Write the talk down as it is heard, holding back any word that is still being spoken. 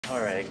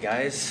Alright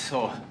guys,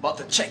 so about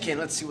to check in.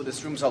 Let's see what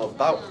this room's all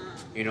about,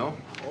 you know?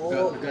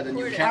 Oh, we got the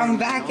new camera. I'm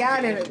back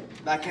at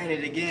it. Back at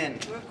it again.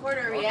 Record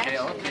a reaction.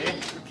 Okay.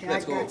 Okay,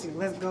 Let's I go. got you.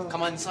 Let's go.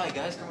 Come on inside,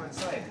 guys. Come on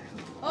inside.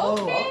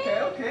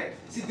 Okay.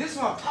 See, this is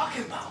what I'm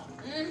talking about.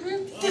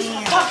 Mm-hmm. This is what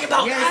I'm talking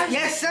about, guys.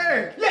 Yes,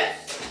 sir.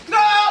 Yes.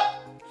 No!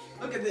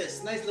 Look at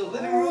this. Nice little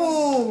living room.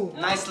 Ooh.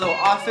 Nice little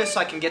office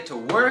so I can get to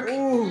work.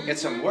 Ooh. Get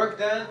some work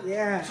done.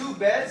 Yeah. 2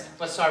 beds.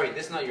 But sorry,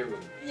 this is not your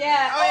room.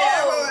 Yeah.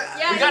 Oh,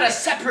 yeah. We got a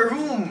separate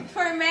room.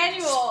 For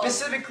manual.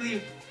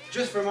 Specifically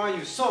just for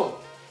Manu. So,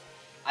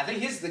 I think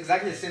his is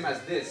exactly the same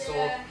as this. So,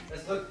 Yeah.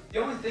 let's look. The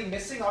only thing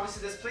missing,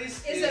 obviously, this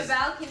place It's is a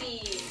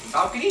balcony.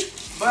 balcony.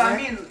 But Yeah. I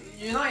mean,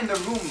 you're not in the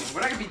room. We're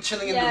not gonna be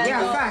chilling in the room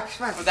Yeah, no. facts.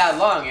 for that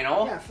long, you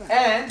know? Yeah, facts.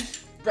 And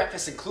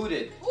breakfast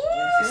included. Ooh.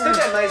 You still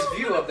get a nice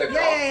view of the golf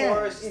Yeah.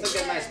 course. You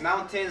still get nice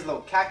mountains,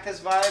 little cactus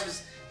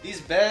vibes.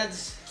 These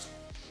beds,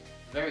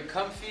 very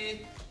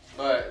comfy.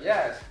 But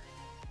yeah,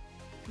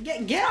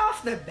 Get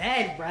off the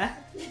bed, bruh. I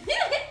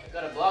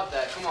gotta block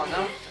that. Come on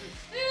now.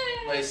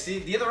 Like, see,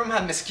 the other room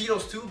had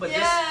mosquitoes too, but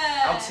this,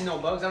 I don't see no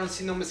bugs. I don't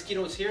see no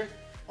mosquitoes here.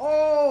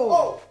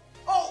 Oh.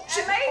 Oh,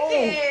 I like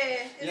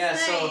it. It's yeah,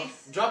 nice. so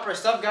drop our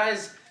stuff,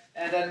 guys,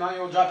 and then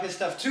Mario will drop his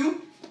stuff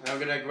too. And I'm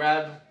gonna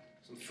grab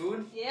some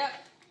food Yep.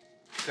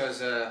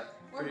 because We're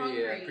pretty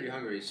hungry. pretty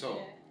hungry. So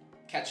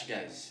catch you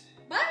guys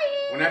Bye.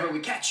 whenever we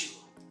catch you.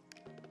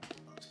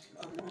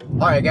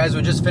 All right, guys,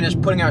 we just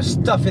finished putting our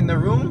stuff in the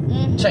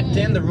room. Checked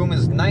in. The room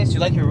is nice. You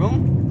like your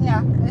room?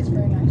 Yeah, it's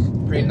very nice.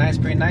 Pretty nice,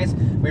 pretty nice.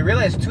 We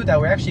realized too that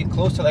we're actually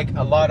close to like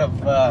a lot of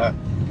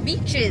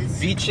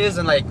beaches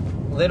and like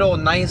little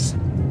nice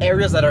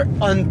areas that are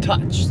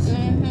untouched.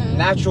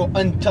 Natural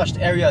untouched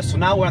areas. So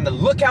now we're on the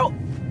lookout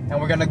and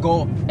we're gonna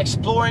go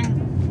exploring.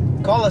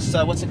 Call us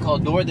what's it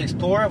called? Dora the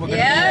Explorer. We're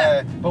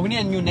gonna be, but we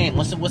need a new name.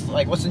 What's the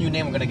new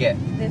name we're gonna get?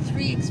 The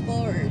 3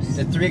 Explorers.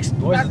 The 3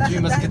 Explorers, the 3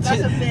 Musketeers.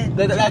 That's a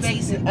bit too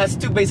basic. That's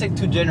too basic,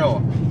 too general.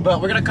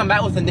 But we're gonna come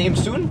back with a name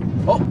soon.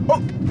 But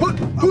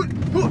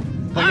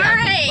yeah,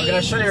 Alright. we're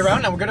gonna show you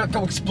around and we're gonna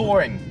go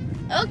exploring.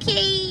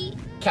 Okay.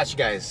 Catch you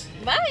guys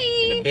in a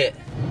Bye. bit.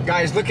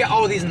 Guys, look at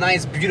all these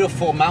nice,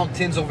 beautiful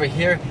mountains over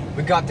here.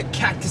 We got the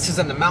cactuses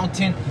on the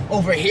mountain.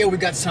 Over here, we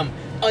got some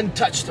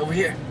untouched. Over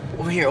here,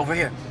 we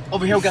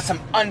got some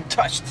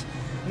untouched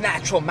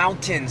natural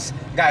mountains.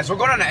 Guys, we're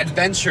going on an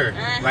adventure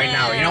right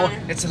now, you know?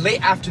 It's a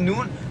late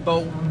afternoon,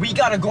 but we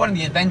gotta go on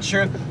the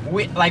adventure.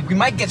 We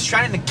might get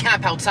stranded in the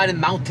camp outside in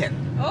the mountain.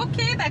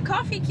 Okay, that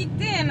coffee kicked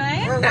in,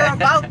 eh? We're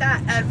about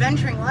that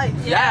adventuring life.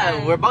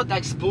 Yeah, we're about that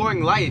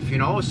exploring life, you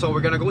know? So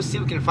we're gonna go see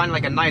if we can find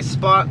like a nice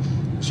spot,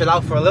 chill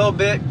out for a little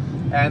bit,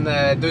 and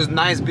there's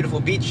nice, beautiful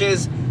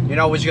beaches. You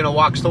know, we're just gonna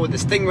walk slow with the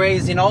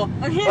stingrays, you know?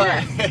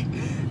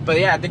 But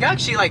yeah, they got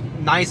actually like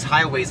nice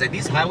highways. Like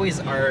these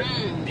highways are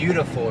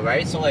beautiful,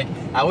 right? So like,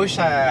 I wish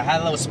I had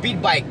a little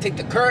speed bike, take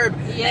the curb,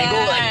 and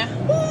go like,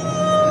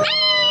 woo!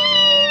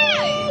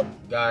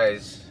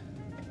 Guys,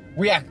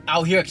 we are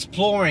out here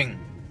exploring.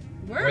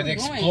 We're the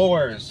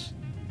explorers.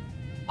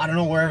 I don't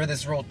know wherever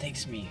this road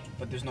takes me,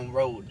 but there's no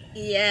road.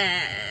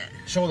 Yeah.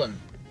 Show them.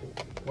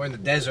 We're in the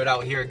desert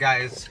out here,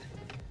 guys.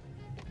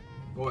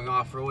 Going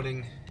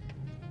off-roading.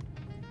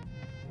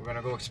 We're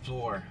gonna go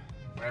explore.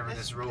 Wherever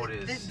this road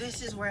is.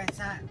 This is where it's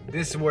at.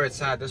 This is where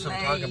it's at. That's what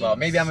I'm talking about.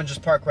 Maybe I'm gonna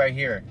just park right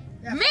here.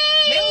 Yeah. Maybe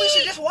we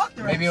should just walk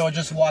the rest. Maybe we'll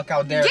just walk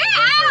out there. Yeah,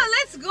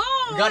 let's go.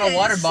 We got a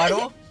water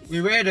bottle. We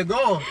ready to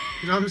go.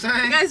 You know what I'm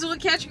saying? Guys, we'll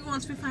catch you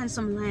once we find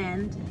some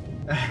land.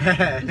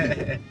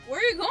 Where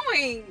are you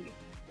going?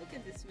 Look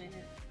at this man.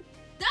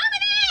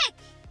 Dominic!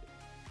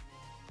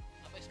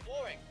 I'm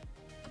exploring.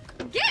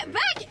 Get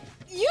back!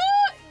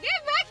 Get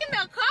back in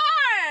the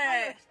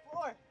car!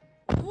 Explore.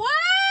 What?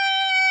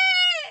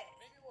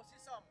 Maybe we'll see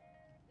some.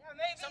 Yeah,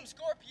 maybe. Some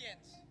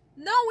scorpions.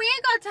 No, we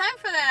ain't got time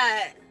for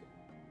that.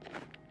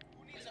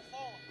 Who needs a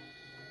phone?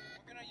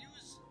 We're gonna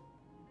use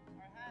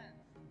our hands.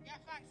 Yeah,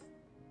 facts.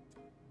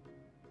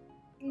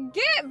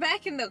 Get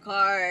back in the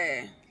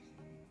car.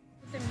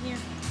 Put them here.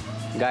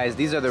 Guys,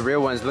 these are the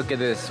real ones. Look at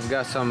this. We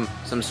got some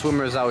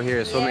swimmers out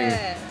here swimming.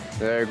 Yeah.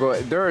 They're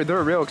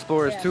real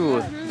explorers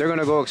too. They're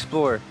gonna go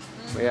explore.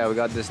 But yeah, we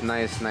got this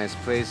nice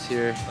place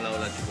here.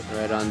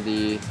 Right on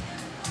the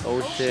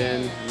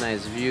ocean.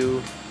 Nice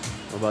view.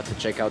 We're about to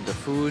check out the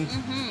food.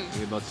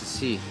 We're about to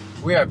see.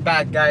 We are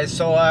back, guys.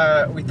 So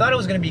we thought it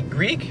was gonna be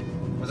Greek.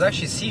 It was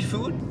actually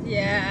seafood.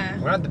 Yeah.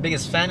 We're not the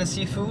biggest fan of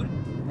seafood.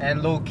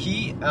 And low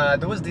key,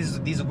 there was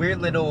these weird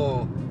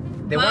little.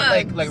 They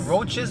weren't like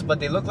roaches, but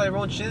they look like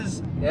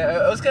roaches.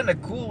 Yeah, it was kind of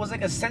cool. It was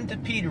like a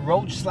centipede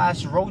roach. I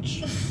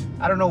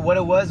don't know what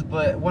it was,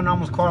 but one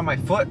almost caught on my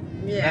foot.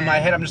 Yeah. In my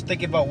head, I'm just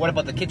thinking about what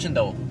about the kitchen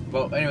though.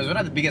 But anyways, we're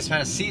not the biggest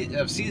fan of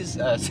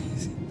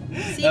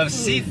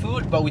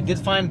seafood, but we did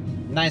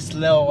find nice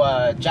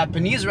little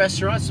Japanese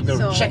restaurant, so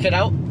go check it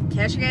out.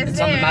 Catch you guys It's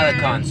there. on the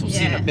Malacon, so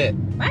see you in a bit.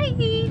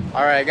 Bye.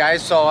 All right,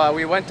 guys. So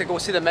we went to go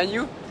see the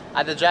menu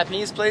at the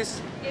Japanese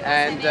place,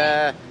 and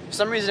for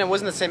some reason it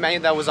wasn't the same menu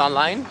that was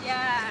online.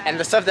 Yeah. And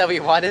the stuff that we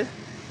wanted,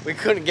 we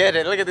couldn't get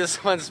it. Look at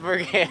this one,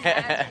 Spurgeon.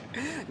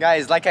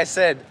 Guys, like I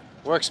said,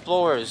 we're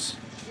explorers.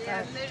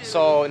 outside. literally.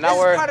 So now This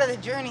we're is part of the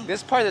journey. this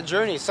is part of the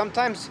journey.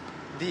 Sometimes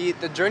the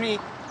journey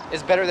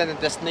is better than the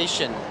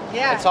destination.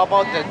 Yeah. It's all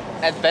about the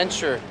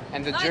adventure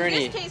and the Not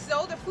journey. in this case,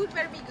 though, the food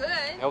better be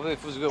good. Hopefully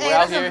the food's good. Hey, We're it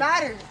out doesn't here.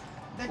 matter.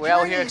 The We're out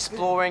journey here is good.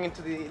 exploring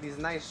into these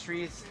nice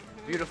streets,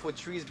 beautiful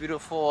trees,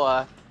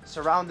 beautiful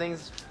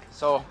surroundings.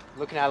 So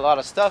looking at a lot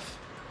of stuff,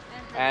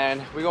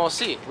 and we're gonna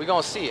see. We're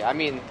gonna see. I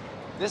mean,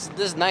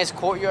 this nice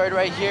courtyard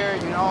right here.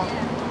 You know,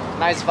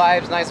 nice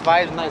vibes, nice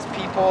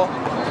people.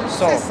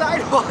 So It's a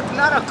sidewalk,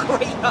 not a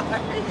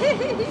courtyard.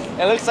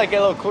 it looks like a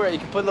little courtyard. You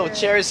can put little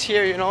chairs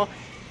here, you know.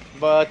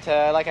 But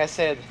like I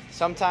said,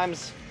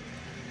 sometimes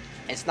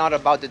it's not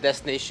about the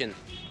destination.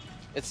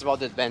 It's about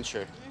the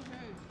adventure.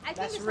 I think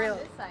That's it's real. on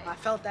this side. I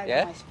felt that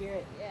Yeah? in my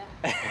spirit.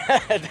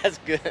 Yeah. That's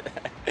good.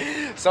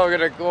 So we're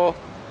gonna go.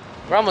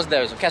 We're almost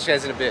there, so catch you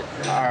guys in a bit.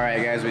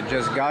 Alright guys, we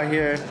just got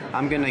here.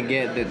 I'm gonna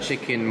get the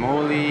chicken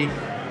mole. We're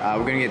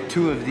gonna get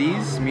 2 of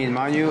these, me and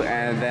Manu,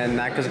 and then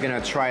Naka's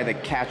gonna try the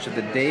catch of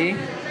the day.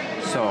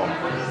 So,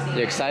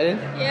 you excited?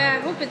 Yeah,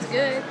 I hope it's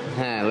good.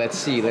 Let's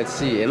see.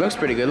 It looks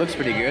pretty good, It's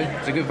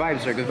a good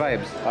vibes, good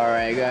vibes.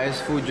 Alright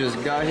guys, food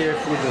just got here,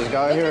 Look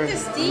at the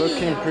steam.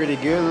 Looking pretty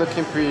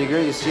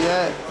good, you see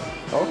that?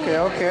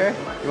 Okay.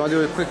 You wanna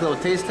do a quick little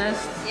taste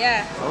test?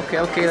 Yeah. Okay,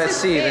 let's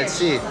see.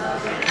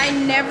 I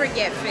never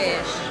get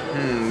fish.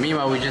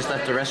 Meanwhile, we just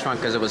left the restaurant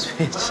because it was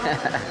fish.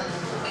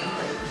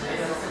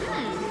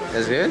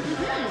 That's good?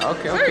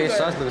 Okay, good.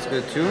 sauce looks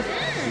good too.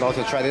 I'm about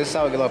to try this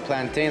out, get a little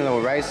plantain, a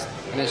little rice,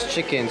 and this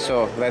chicken,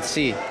 so let's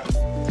see.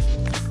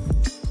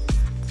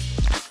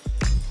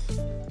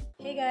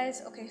 Hey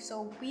guys, okay,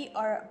 so we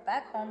are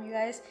back home, you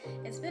guys.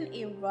 It's been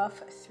a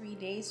rough 3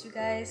 days, you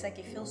guys. Like,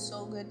 it feels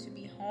so good to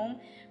be home.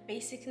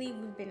 Basically,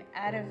 we've been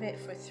out of it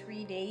for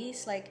 3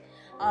 days. Like,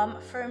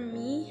 for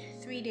me,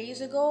 3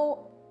 days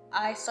ago,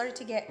 I started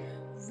to get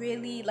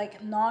really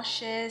like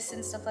nauseous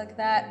and stuff like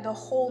that the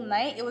whole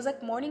night. It was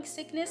like morning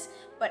sickness,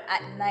 but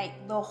at night,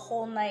 the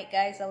whole night,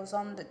 guys, I was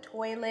on the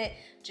toilet,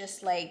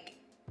 just like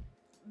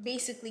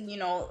basically, you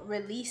know,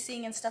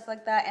 releasing and stuff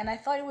like that. And I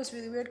thought it was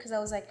really weird because I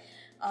was like,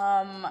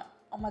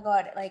 oh my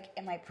god, like,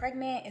 am I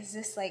pregnant? Is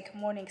this like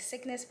morning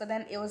sickness? But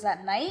then it was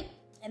at night.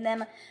 And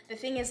then the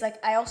thing is, like,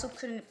 I also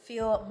couldn't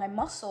feel my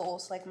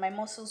muscles. Like, my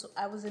muscles,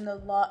 I was in a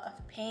lot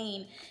of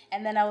pain.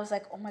 And then I was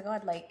like, oh my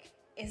god, like,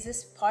 is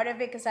this part of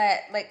it? Because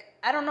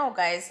I don't know,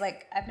 guys.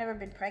 Like, I've never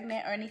been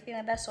pregnant or anything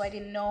like that, so I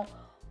didn't know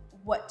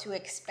what to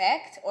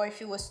expect or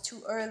if it was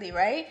too early,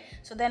 right?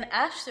 So then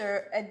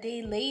after a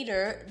day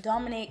later,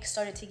 Dominic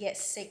started to get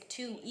sick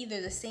too,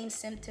 either the same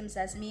symptoms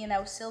as me, and I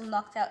was still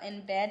knocked out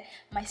in bed.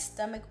 My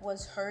stomach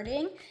was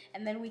hurting,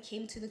 and then we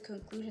came to the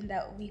conclusion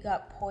that we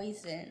got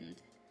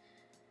poisoned.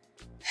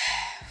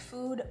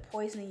 Food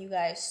poisoning, you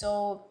guys.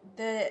 So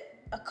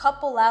a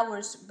couple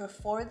hours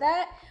before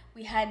that,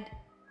 we had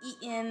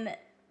eaten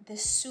the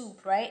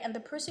soup, right? And the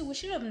person, we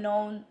should have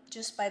known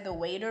just by the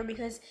waiter,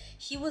 because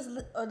he was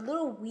a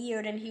little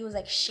weird and he was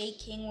like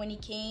shaking when he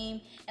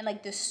came. And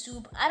like the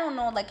soup, I don't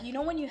know, like, you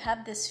know when you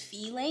have this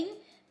feeling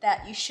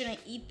that you shouldn't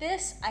eat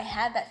this? I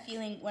had that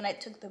feeling when I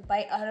took the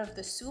bite out of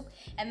the soup.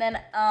 And then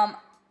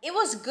it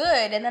was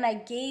good, and then I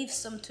gave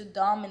some to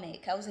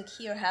Dominic. I was like,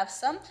 here, have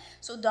some.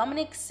 So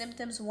Dominic's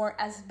symptoms weren't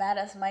as bad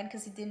as mine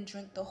because he didn't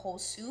drink the whole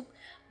soup.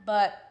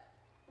 But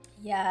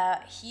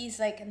yeah, he's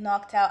like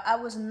knocked out. I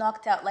was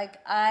knocked out. Like,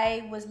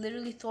 I was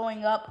literally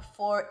throwing up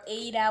for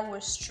 8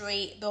 hours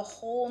straight, the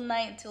whole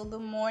night till the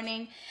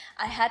morning.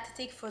 I had to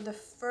take, for the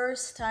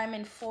first time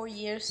in 4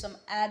 years, some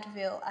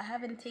Advil. I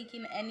haven't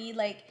taken any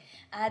like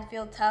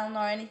Advil,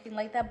 Tylenol or anything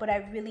like that, but I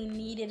really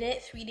needed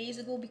it 3 days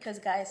ago because,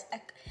 guys,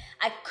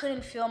 I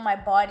couldn't feel my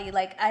body.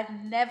 Like, I've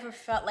never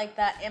felt like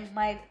that in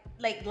my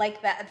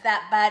like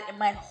that bad in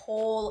my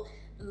whole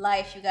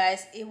life, you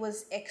guys. It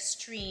was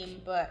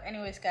extreme. But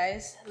anyways,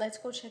 guys, let's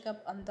go check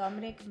up on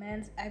Dominic.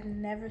 Man, I've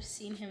never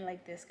seen him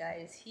like this,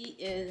 guys. He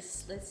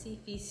is, let's see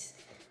if he's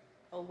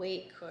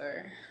awake.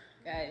 Or,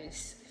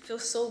 guys, it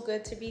feels so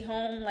good to be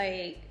home.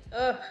 Like,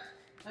 ugh.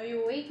 Are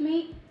you awake,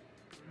 mate?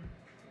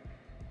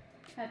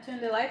 Can I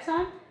turn the lights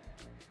on?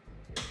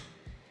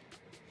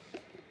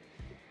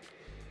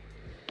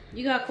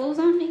 You got clothes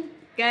on me?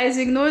 Guys,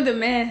 ignore the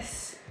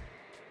mess.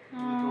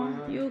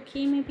 Oh, you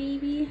okay, my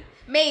baby?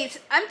 Mate,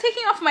 I'm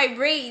taking off my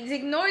braids.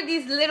 Ignore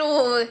these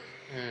little...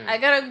 I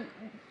gotta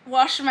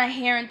wash my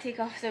hair and take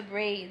off the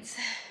braids.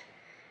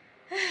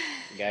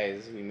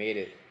 Guys, we made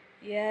it.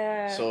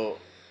 Yeah. So,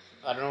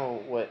 I don't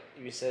know what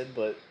you said,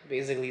 but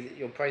basically,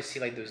 you'll probably see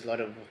like there's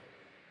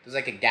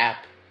like a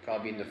gap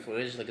probably in the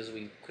footage, like, because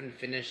we couldn't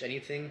finish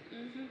anything.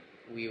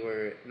 We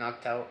were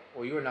knocked out,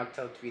 or you were knocked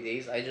out 3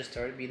 days. I just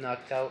started being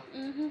knocked out.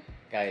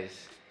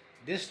 Guys,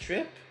 this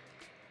trip,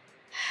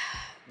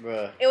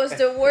 bruh. It was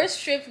the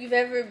worst trip we've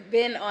ever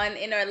been on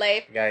in our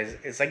life. Guys,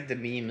 it's like the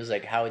memes,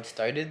 like how it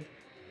started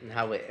and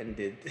how it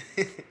ended.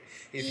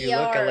 If you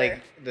look at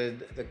like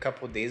the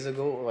couple days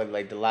ago, or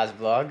like the last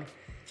vlog,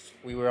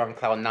 we were on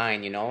cloud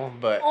 9, you know,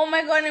 but oh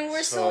my god, and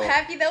we're so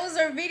happy that was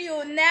our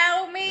video.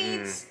 Now,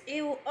 mates,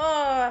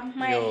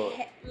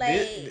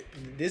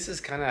 this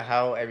is kind of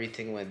how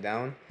everything went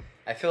down.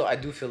 I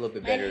do feel a little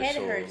bit My better. head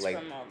So hurts like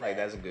from all like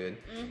that. that's good.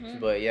 Mm-hmm.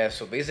 But yeah,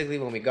 so basically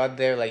when we got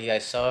there, like you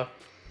guys saw,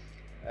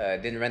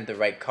 didn't rent the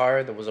right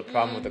car. There was a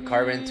problem with the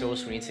car rental,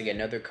 so we need to get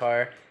another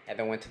car. And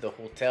then went to the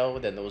hotel.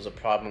 Then there was a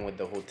problem with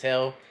the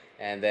hotel,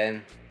 and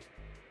then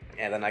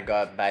I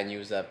got bad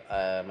news that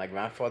my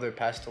grandfather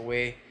passed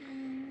away.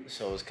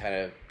 So it was kind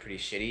of pretty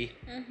shitty.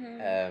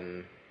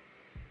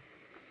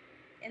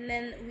 And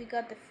then we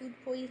got the food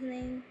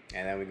poisoning.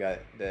 And then we got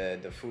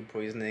the food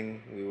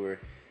poisoning. We were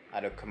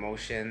out of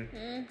commotion.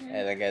 And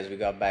then guys, we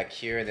got back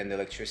here, and then the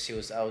electricity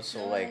was out, so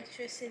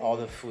all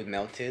the food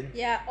melted.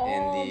 Yeah,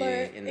 all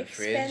in the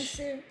fridge.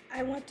 expensive.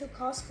 I went to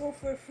Costco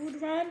for a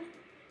food run.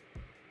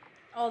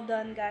 All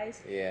done, guys.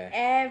 Yeah.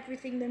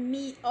 Everything, the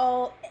meat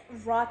all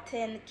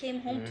rotten. Came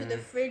home to the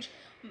fridge,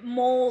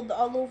 mold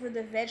all over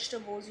the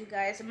vegetables, you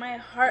guys. My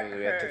heart hurts.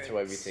 We had to throw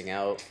everything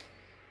out,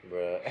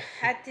 bruh.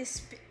 Had to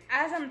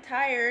as I'm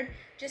tired,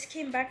 just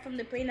came back from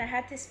the plane. I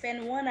had to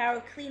spend 1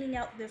 hour cleaning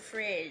out the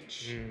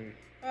fridge.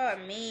 Oh,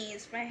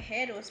 amazed. My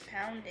head was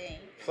pounding.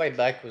 Flight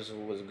back was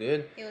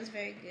good. It was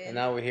very good. And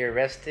now we're here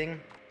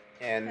resting,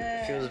 and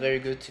it feels very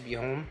good to be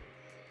home.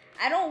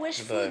 I don't wish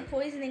food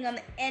poisoning on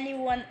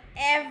anyone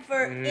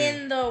ever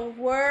in the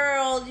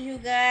world, you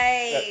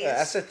guys.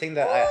 That's the thing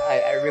that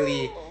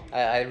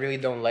I really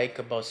don't like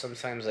about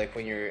sometimes, like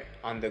when you're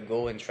on the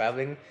go and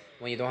traveling,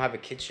 when you don't have a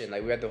kitchen.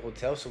 Like we're at the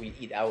hotel, so we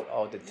eat out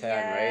all the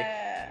time,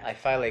 right? I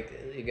find like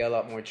you get a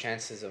lot more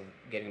chances of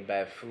getting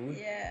bad food.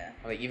 Yeah.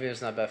 Like even if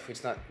it's not bad food,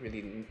 it's not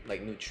really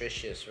like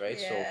nutritious, right?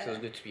 So it feels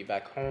good to be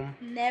back home.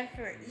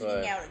 Never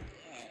eating out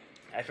again.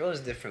 I feel there's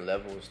different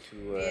levels to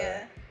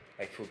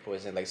like food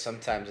poisoning. Like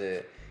sometimes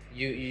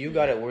you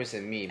got it worse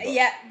than me. But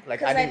yeah.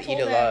 Like I didn't eat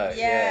a lot.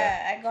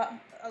 Yeah, I got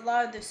a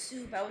lot of the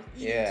soup. I was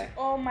eating. Yeah.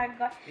 Oh my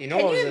god. You know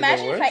Can what you was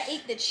imagine the if worst? I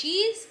ate the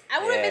cheese?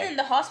 I would have been in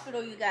the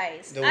hospital, you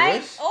guys. The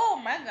worst? Oh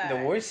my god.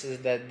 The worst is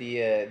that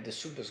the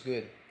soup was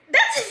good.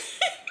 That's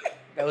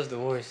That was the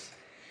worst.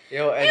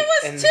 Yo, and, it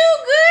was and too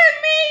good,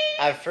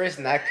 man. At first,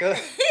 Naka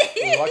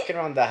was walking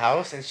around the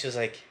house, and she was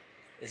like,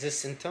 "Is this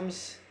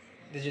symptoms?"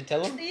 Did you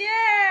tell him? Yeah.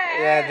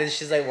 Yeah. Then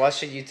she's like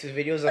watching YouTube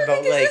videos I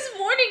about think like. this is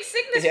morning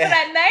sickness, but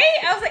at night,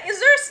 I was like, "Is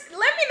there?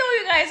 Let me know,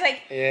 you guys.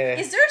 Like,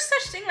 is there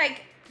such thing?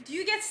 Like, do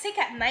you get sick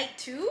at night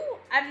too?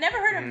 I've never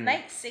heard of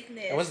night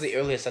sickness. And what's the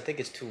earliest? I think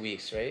it's 2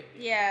 weeks, right?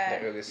 Yeah.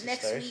 The earliest it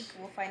Next starts. week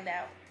we'll find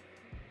out.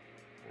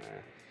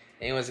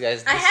 Anyways,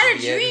 guys, I this had a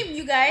is the end. dream,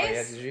 you guys. Oh, you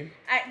had a dream?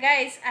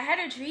 I had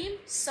a dream.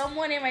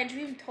 Someone in my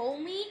dream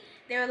told me,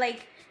 they were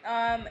like,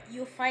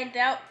 you'll find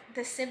out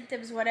the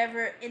symptoms,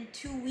 whatever, in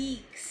 2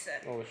 weeks.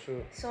 Oh,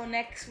 sure. So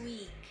next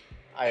week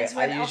I is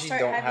when I'll usually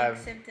start don't having have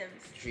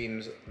symptoms.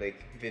 dreams,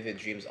 like vivid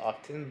dreams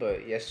often,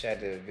 but yesterday I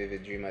had a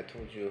vivid dream. I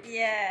told you.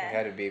 Yeah. I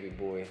had a baby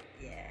boy.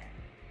 Yeah.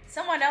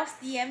 Someone else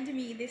DM'd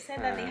me. They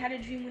said that they had a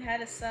dream we had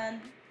a son.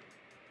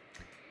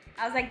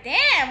 I was like,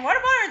 damn, what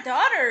about our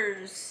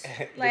daughters?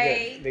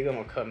 Like, they're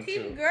gonna come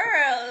team too.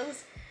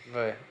 girls.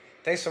 But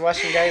thanks for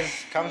watching,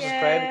 guys. Comment,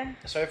 subscribe.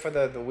 Sorry for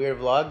the weird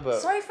vlog,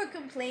 but sorry for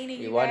complaining,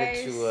 we you wanted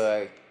guys.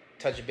 to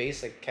touch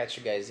base, like catch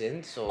you guys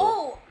in.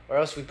 So, or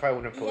else we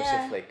probably wouldn't post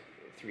it for like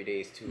 3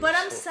 days too. But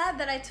I'm sad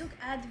that I took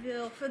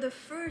Advil for the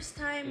first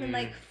time in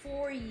like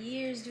 4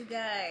 years, you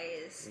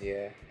guys.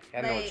 Yeah, I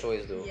had no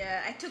choice though.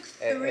 Yeah, I took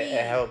 3.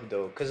 It helped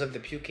though, because of the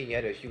puking. You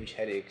had a huge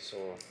headache,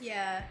 so.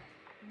 Yeah,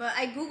 but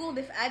I googled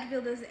if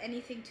Advil does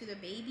anything to the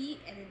baby,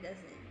 and it doesn't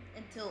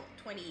until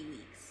 20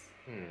 weeks.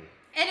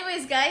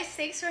 Anyways, guys,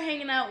 thanks for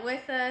hanging out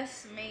with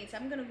us, mates.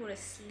 I'm gonna go to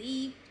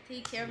sleep.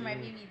 Take care of my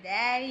baby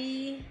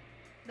daddy.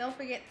 Don't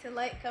forget to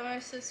like,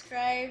 comment,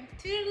 subscribe.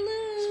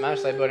 Toodaloo.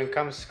 Smash that button,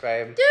 comment,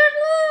 subscribe.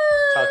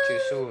 Toodaloo. Talk to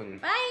you soon.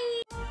 Bye.